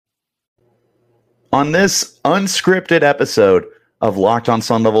On this unscripted episode of Locked on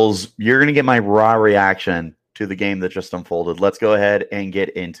Sun Devils, you're going to get my raw reaction to the game that just unfolded. Let's go ahead and get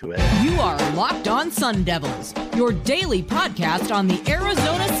into it. You are Locked on Sun Devils, your daily podcast on the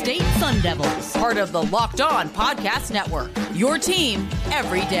Arizona State Sun Devils, part of the Locked on Podcast Network, your team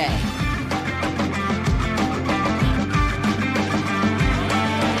every day.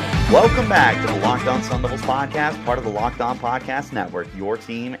 Welcome back to the Locked on Sun Devils podcast, part of the Locked on Podcast Network, your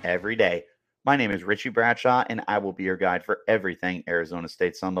team every day. My name is Richie Bradshaw, and I will be your guide for everything Arizona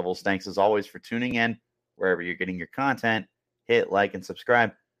State Sun Devils. Thanks, as always, for tuning in wherever you're getting your content. Hit like and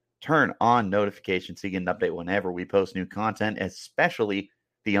subscribe. Turn on notifications so you get an update whenever we post new content, especially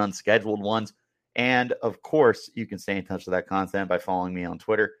the unscheduled ones. And, of course, you can stay in touch with that content by following me on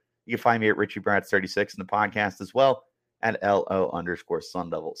Twitter. You can find me at RichieBrad36 in the podcast as well at LO_Sun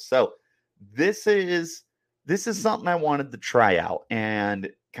Devils. So this is something I wanted to try out and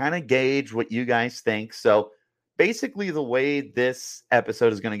kind of gauge what you guys think. So basically the way this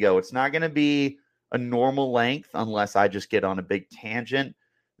episode is going to go, it's not going to be a normal length unless I just get on a big tangent.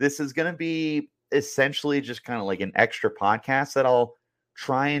 This is going to be essentially just kind of like an extra podcast that I'll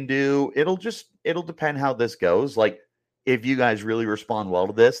try and do. It'll depend how this goes. Like if you guys really respond well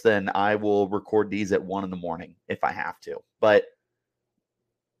to this, then I will record these at 1 a.m. if I have to. But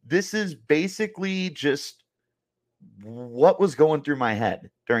this is basically just what was going through my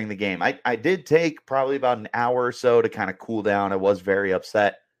head during the game. I did take probably about an hour or so to kind of cool down. I was very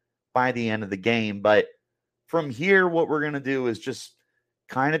upset by the end of the game. But from here, what we're going to do is just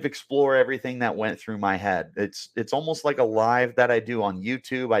kind of explore everything that went through my head. It's almost like a live that I do on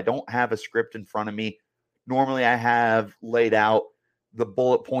YouTube. I don't have a script in front of me. Normally, I have laid out the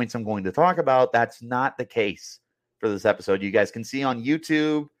bullet points I'm going to talk about. That's not the case for this episode. You guys can see on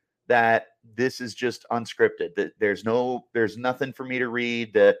YouTube that this is just unscripted. That there's nothing for me to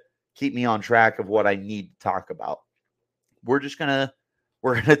read to keep me on track of what I need to talk about. We're gonna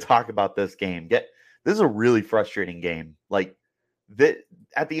talk about this game. This is a really frustrating game. Like that,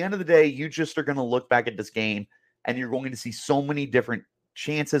 at the end of the day, you just are gonna look back at this game and you're going to see so many different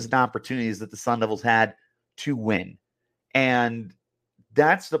chances and opportunities that the Sun Devils had to win. And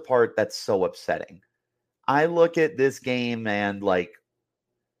that's the part that's so upsetting. I look at this game and like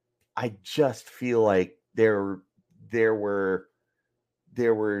I just feel like there were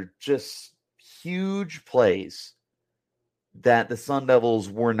just huge plays that the Sun Devils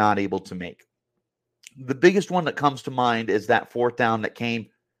were not able to make. The biggest one that comes to mind is that fourth down that came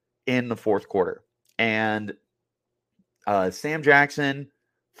in the fourth quarter. And Sam Jackson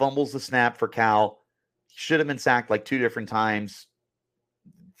fumbles the snap for Cal. Should have been sacked like 2 different times.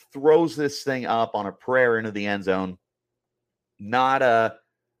 Throws this thing up on a prayer into the end zone. Not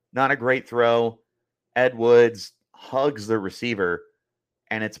a great throw. Ed Woods hugs the receiver,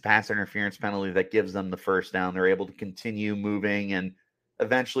 and it's a pass interference penalty that gives them the first down. They're able to continue moving, and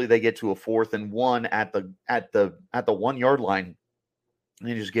eventually they get to a 4th and 1 at the 1 yard line, and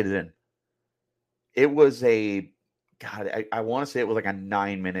they just get it in. It was I want to say it was like a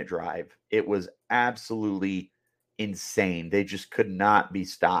 9-minute drive. It was absolutely insane. They just could not be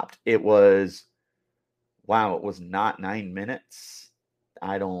stopped. It was not 9 minutes.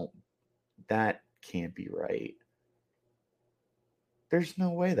 That can't be right. There's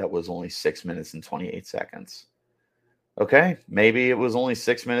no way that was only 6 minutes and 28 seconds. Okay, maybe it was only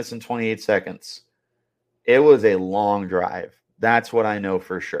 6 minutes and 28 seconds. It was a long drive. That's what I know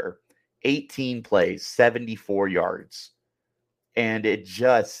for sure. 18 plays, 74 yards. And it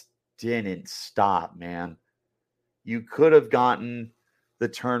just didn't stop, man. You could have gotten the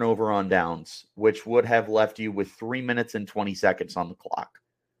turnover on downs, which would have left you with 3 minutes and 20 seconds on the clock.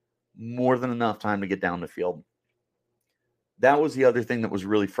 More than enough time to get down the field. That was the other thing that was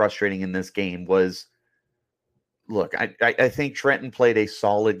really frustrating in this game was, look, I think Trenton played a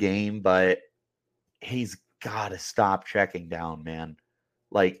solid game, but he's got to stop checking down, man.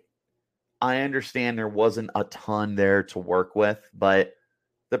 Like, I understand there wasn't a ton there to work with, but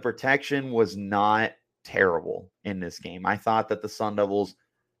the protection was not terrible in this game. I thought that the Sun Devils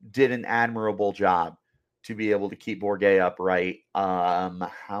did an admirable job to be able to keep Bourget upright.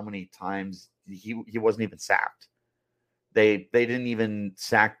 How many times he wasn't even sacked. They didn't even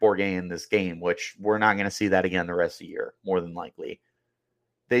sack Bourget in this game, which we're not going to see that again the rest of the year, more than likely.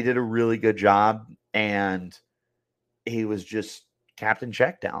 They did a really good job, and he was just captain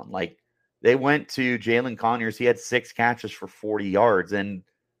check down. Like, they went to Jalen Conyers. He had 6 catches for 40 yards, and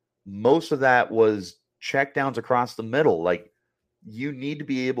most of that was check downs across the middle. Like, you need to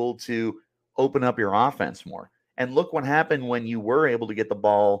be able to open up your offense more. And look what happened when you were able to get the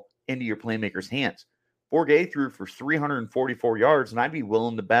ball into your playmakers' hands. Bourguet threw for 344 yards, and I'd be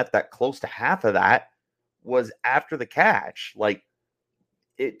willing to bet that close to half of that was after the catch. Like,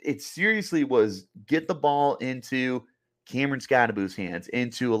 it seriously was get the ball into Cameron Scadaboo's hands,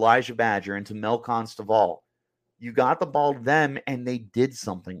 into Elijah Badger, into Mel Constable. You got the ball to them, and they did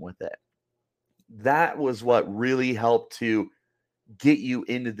something with it. That was what really helped to get you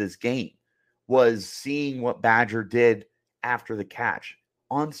into this game, was seeing what Badger did after the catch.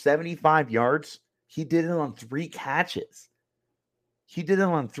 On 75 yards, he did it on 3 catches.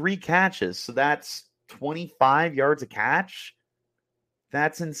 So that's 25 yards a catch.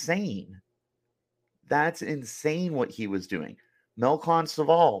 That's insane. That's insane what he was doing. Mel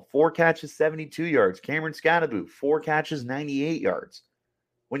Constable, 4 catches, 72 yards. Cameron Scadaboo, 4 catches, 98 yards.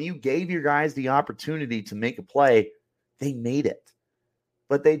 When you gave your guys the opportunity to make a play, they made it.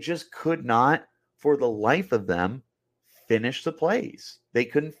 But they just could not, for the life of them, finish the plays. They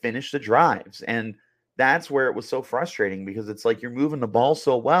couldn't finish the drives. And that's where it was so frustrating, because it's like you're moving the ball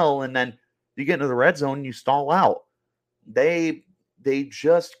so well, and then you get into the red zone and you stall out. They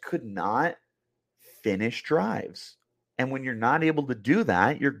just could not finish drives. And when you're not able to do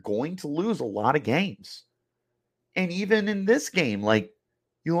that, you're going to lose a lot of games. And even in this game, like,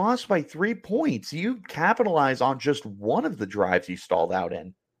 you lost by 3 points. You capitalize on just one of the drives you stalled out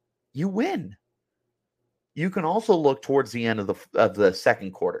in. You win. You can also look towards the end of the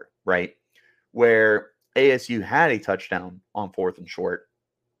second quarter, right, where ASU had a touchdown on 4th and short,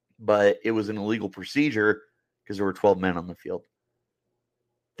 but it was an illegal procedure because there were 12 men on the field.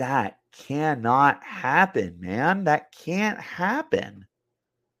 That cannot happen, man. That can't happen.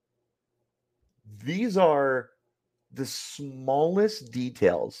 These are the smallest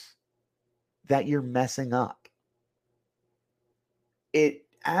details that you're messing up. It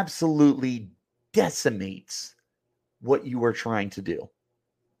absolutely decimates what you were trying to do.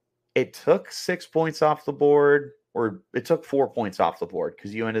 It took 6 points off the board, or it took 4 points off the board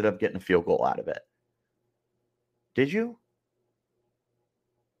because you ended up getting a field goal out of it. Did you?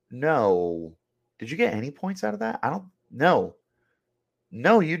 No. Did you get any points out of that? I don't know.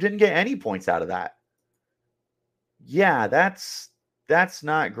 No, you didn't get any points out of that. Yeah, that's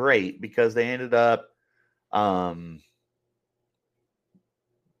not great, because they ended up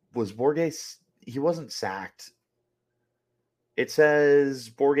was Bourguet, he wasn't sacked. It says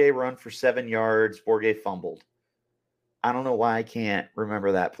Bourguet run for 7 yards, Bourguet fumbled. I don't know why I can't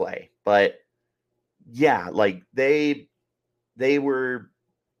remember that play, but yeah, like they were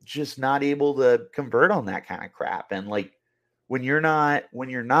just not able to convert on that kind of crap. And like, when you're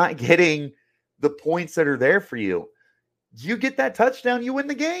not getting the points that are there for you, you get that touchdown, you win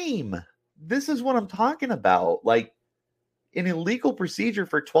the game. This is what I'm talking about. Like, an illegal procedure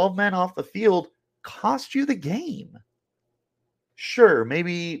for 12 men off the field cost you the game. Sure,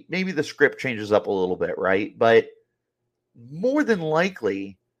 maybe the script changes up a little bit, right? But more than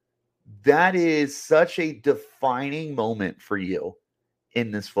likely, that is such a defining moment for you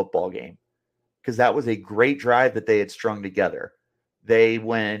in this football game, because that was a great drive that they had strung together. They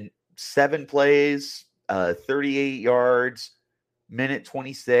went 7 plays, 38 yards, minute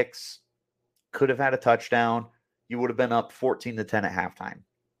 26, could have had a touchdown. You would have been up 14-10 at halftime.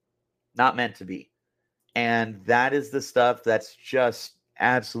 Not meant to be. And that is the stuff that's just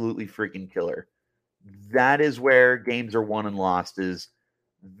absolutely freaking killer. That is where games are won and lost, is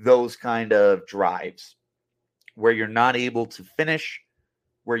those kind of drives where you're not able to finish,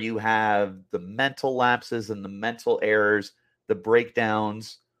 where you have the mental lapses and the mental errors, the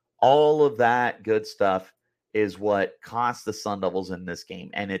breakdowns, all of that good stuff is what cost the Sun Devils in this game.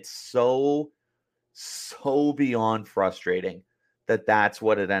 And it's so beyond frustrating that that's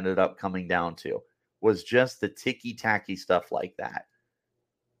what it ended up coming down to, was just the ticky-tacky stuff like that.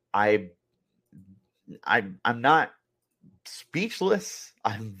 I'm not speechless.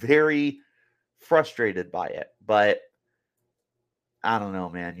 I'm very frustrated by it, but I don't know,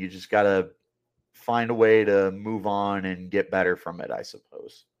 man. You just got to find a way to move on and get better from it, I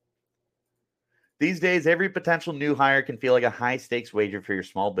suppose. These days, every potential new hire can feel like a high-stakes wager for your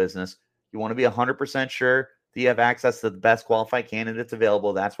small business. You want to be 100% sure that you have access to the best qualified candidates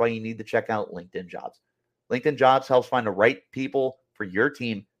available. That's why you need to check out LinkedIn Jobs. LinkedIn Jobs helps find the right people for your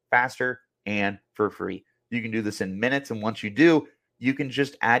team faster and for free. You can do this in minutes, and once you do, you can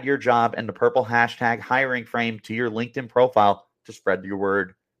just add your job and the purple hashtag hiring frame to your LinkedIn profile to spread your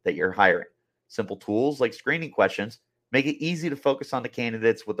word that you're hiring. Simple tools like screening questions make it easy to focus on the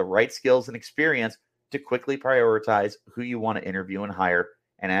candidates with the right skills and experience to quickly prioritize who you want to interview and hire.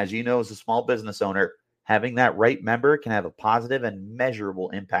 And as you know, as a small business owner, having that right member can have a positive and measurable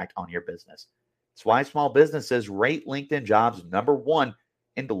impact on your business. It's why small businesses rate LinkedIn Jobs #1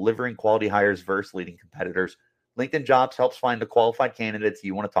 in delivering quality hires versus leading competitors. LinkedIn Jobs helps find the qualified candidates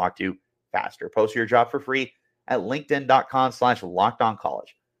you want to talk to faster. Post your job for free at linkedin.com/lockedoncollege.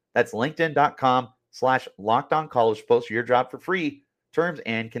 That's linkedin.com/lockedoncollege. Post your job for free. Terms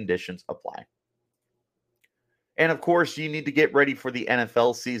and conditions apply. And of course, you need to get ready for the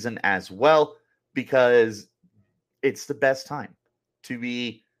NFL season as well, because it's the best time to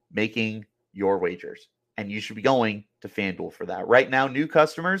be making your wagers. And you should be going to FanDuel for that. Right now, new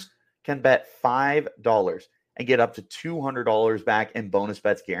customers can bet $5 and get up to $200 back in bonus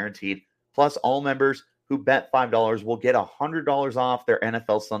bets guaranteed. Plus, all members who bet $5 will get $100 off their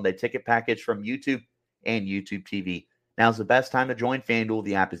NFL Sunday ticket package from YouTube and YouTube TV. Now's the best time to join FanDuel.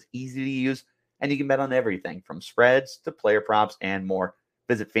 The app is easy to use, and you can bet on everything from spreads to player props and more.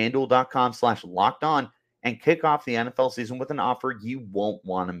 Visit FanDuel.com/lockedon and kick off the NFL season with an offer you won't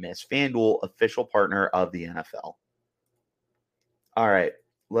want to miss. FanDuel, official partner of the NFL. All right,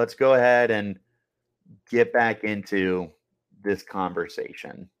 let's go ahead and get back into this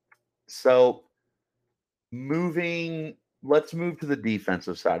conversation. So let's move to the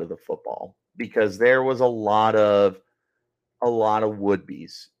defensive side of the football, because there was a lot of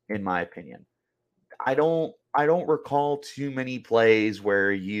would-be's, in my opinion. I don't recall too many plays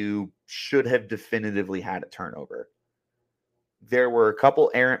where you should have definitively had a turnover. There were a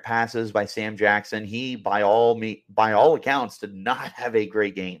couple errant passes by Sam Jackson. He, by all accounts, did not have a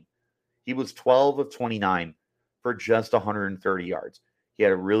great game. He was 12 of 29 for just 130 yards. He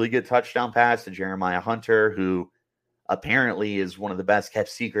had a really good touchdown pass to Jeremiah Hunter, who apparently is one of the best kept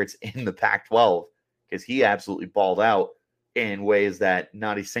secrets in the Pac-12, because he absolutely balled out in ways that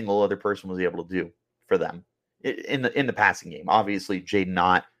not a single other person was able to do for them in the passing game. Obviously, Jaden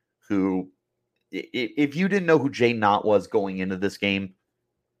Knott, who, if you didn't know who Jaden Knott was going into this game,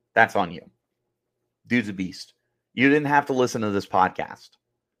 that's on you. Dude's a beast. You didn't have to listen to this podcast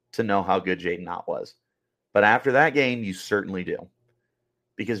to know how good Jaden Knott was. But after that game, you certainly do.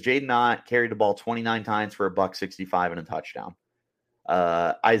 Because Jaden Knott carried the ball 29 times for $165 and a touchdown.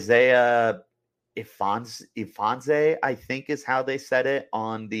 Isaiah Ifanse, I think is how they said it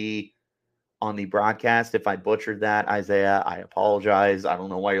on the broadcast. If I butchered that, Isaiah, I apologize. I don't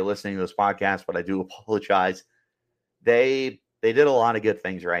know why you're listening to this podcast, but I do apologize. They did a lot of good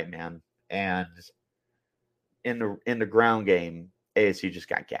things right, man. And in the ground game, ASU just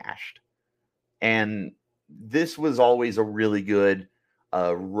got gashed. And this was always a really good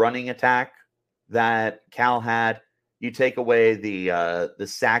running attack that Cal had. You take away the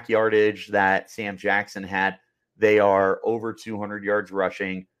sack yardage that Sam Jackson had, they are over 200 yards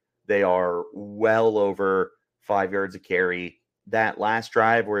rushing. They are well over 5 yards a carry. That last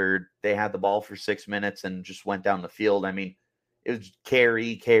drive where they had the ball for 6 minutes and just went down the field, I mean, it was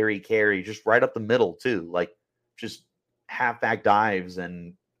carry, just right up the middle too. Like, just halfback dives,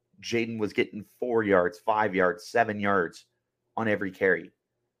 and Jaden was getting 4 yards, 5 yards, 7 yards on every carry.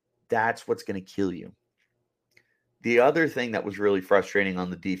 That's what's going to kill you. The other thing that was really frustrating on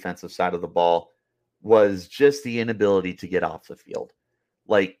the defensive side of the ball was just the inability to get off the field.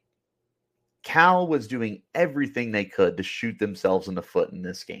 Like, Cal was doing everything they could to shoot themselves in the foot in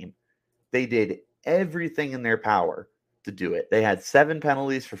this game. They did everything in their power to do it. They had 7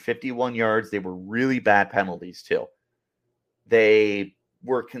 penalties for 51 yards. They were really bad penalties too. They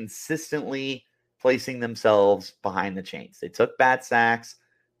were consistently placing themselves behind the chains. They took bad sacks.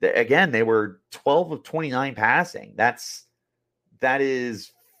 They were 12 of 29 passing. That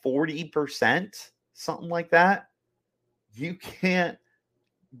is 40%, something like that. You can't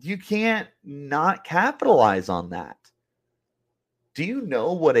not capitalize on that. Do you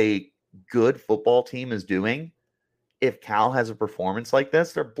know what a good football team is doing? If Cal has a performance like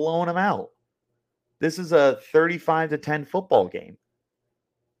this, they're blowing them out. This is a 35-10 football game.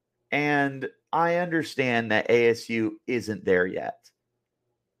 And I understand that ASU isn't there yet.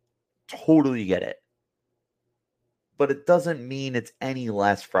 Totally get it. But it doesn't mean it's any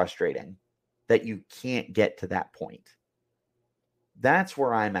less frustrating that you can't get to that point. That's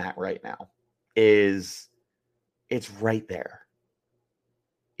where I'm at right now. It's right there.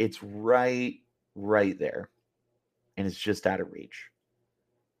 It's right there. And it's just out of reach.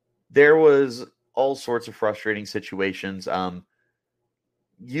 There was all sorts of frustrating situations.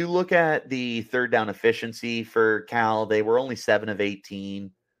 You look at the third down efficiency for Cal, they were only 7 of 18,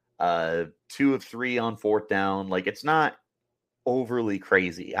 2 of 3 on fourth down. Like, it's not overly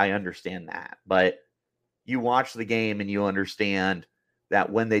crazy. I understand that. But you watch the game and you understand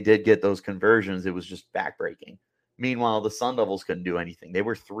that when they did get those conversions, it was just backbreaking. Meanwhile, the Sun Devils couldn't do anything. They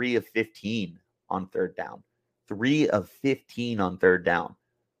were 3 of 15 on third down. 3 of 15 on third down.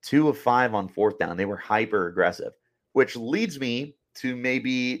 2 of 5 on fourth down. They were hyper aggressive, which leads me to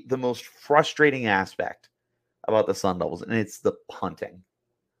maybe the most frustrating aspect about the Sun Devils, and it's the punting.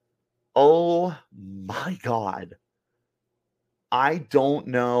 Oh my God. I don't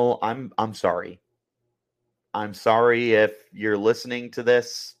know. I'm sorry. I'm sorry if you're listening to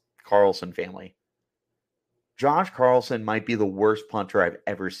this, Carlson family. Josh Carlson might be the worst punter I've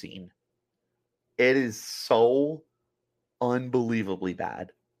ever seen. It is so unbelievably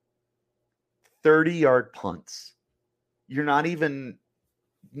bad. 30-yard punts. You're not even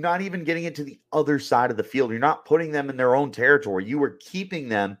getting it to the other side of the field. You're not putting them in their own territory. You are keeping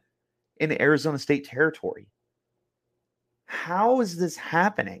them in Arizona State territory. How is this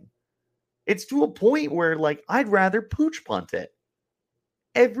happening? It's to a point where, like, I'd rather pooch punt it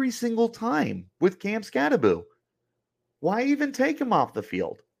every single time with Cam Scadaboo. Why even take him off the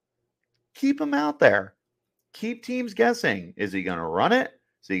field? Keep him out there. Keep teams guessing. Is he going to run it?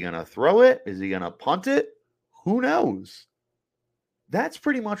 Is he going to throw it? Is he going to punt it? Who knows? That's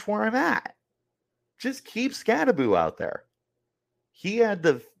pretty much where I'm at. Just keep Scadaboo out there. He had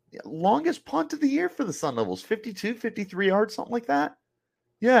the longest punt of the year for the Sun Devils, 52, 53 yards, something like that.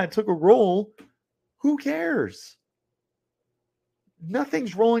 Yeah, it took a roll. Who cares?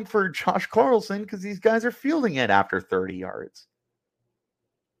 Nothing's rolling for Josh Carlson because these guys are fielding it after 30 yards.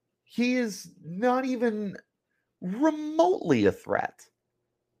 He is not even remotely a threat.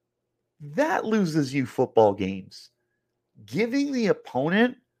 That loses you football games. Giving the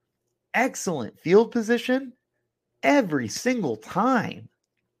opponent excellent field position every single time.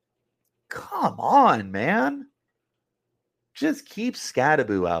 Come on, man. Just keep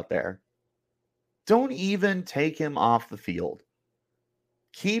Scadaboo out there. Don't even take him off the field.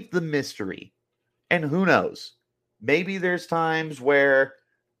 Keep the mystery. And who knows? Maybe there's times where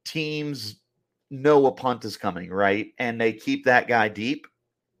teams know a punt is coming, right? And they keep that guy deep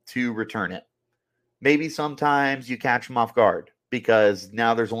to return it. Maybe sometimes you catch him off guard because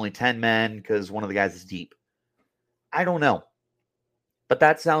now there's only 10 men because one of the guys is deep. I don't know. But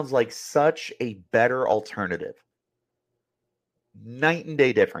that sounds like such a better alternative. Night and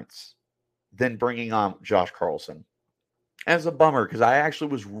day difference than bringing on Josh Carlson. And it's a bummer because I actually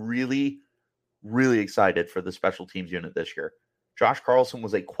was really, really excited for the special teams unit this year. Josh Carlson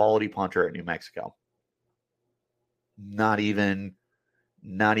was a quality punter at New Mexico. Not even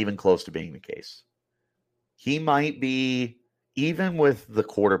close to being the case. He might be, even with the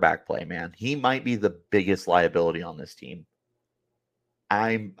quarterback play, man, he might be the biggest liability on this team.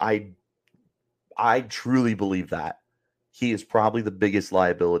 I truly believe that. He is probably the biggest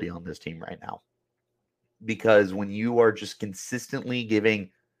liability on this team right now. Because when you are just consistently giving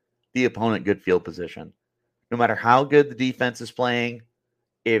the opponent good field position, no matter how good the defense is playing,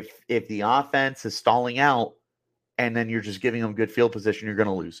 if the offense is stalling out and then you're just giving them good field position, you're going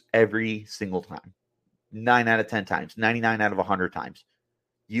to lose every single time. 9 out of 10 times, 99 out of 100 times.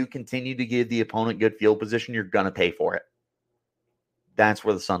 You continue to give the opponent good field position, you're going to pay for it. That's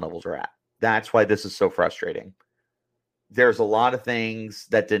where the Sun Devils are at. That's why this is so frustrating. There's a lot of things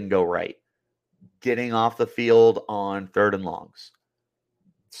that didn't go right. Getting off the field on 3rd and longs.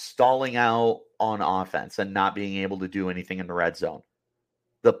 Stalling out on offense and not being able to do anything in the red zone.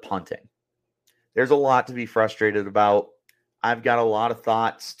 The punting. There's a lot to be frustrated about. I've got a lot of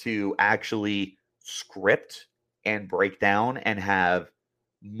thoughts to actually script and break down and have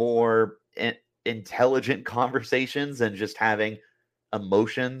more intelligent conversations and just having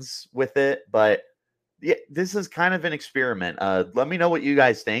emotions with it. But yeah, this is kind of an experiment. Let me know what you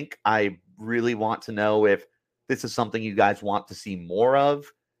guys think. I really want to know if this is something you guys want to see more of.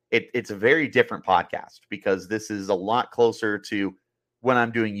 It's a very different podcast because this is a lot closer to when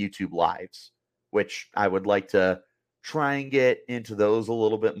I'm doing YouTube lives, which I would like to try and get into those a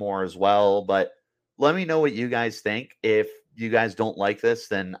little bit more as well. But let me know what you guys think. If you guys don't like this,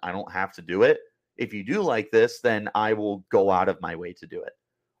 then I don't have to do it. If you do like this, then I will go out of my way to do it.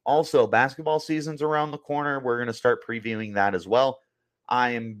 Also, basketball season's around the corner. We're going to start previewing that as well.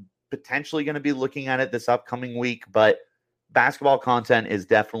 I am potentially going to be looking at it this upcoming week, but basketball content is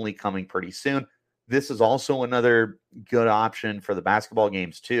definitely coming pretty soon. This is also another good option for the basketball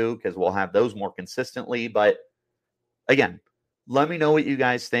games too, because we'll have those more consistently. But again, let me know what you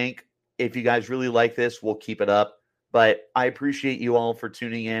guys think. If you guys really like this, we'll keep it up. But I appreciate you all for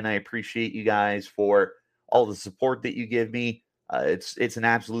tuning in. I appreciate you guys for all the support that you give me. It's an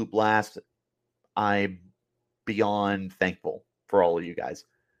absolute blast. I'm beyond thankful for all of you guys.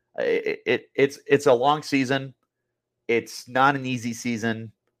 It's a long season. It's not an easy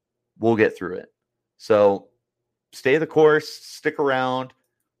season. We'll get through it. So stay the course. Stick around.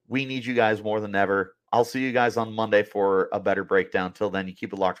 We need you guys more than ever. I'll see you guys on Monday for a better breakdown. Till then, you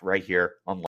keep it locked right here on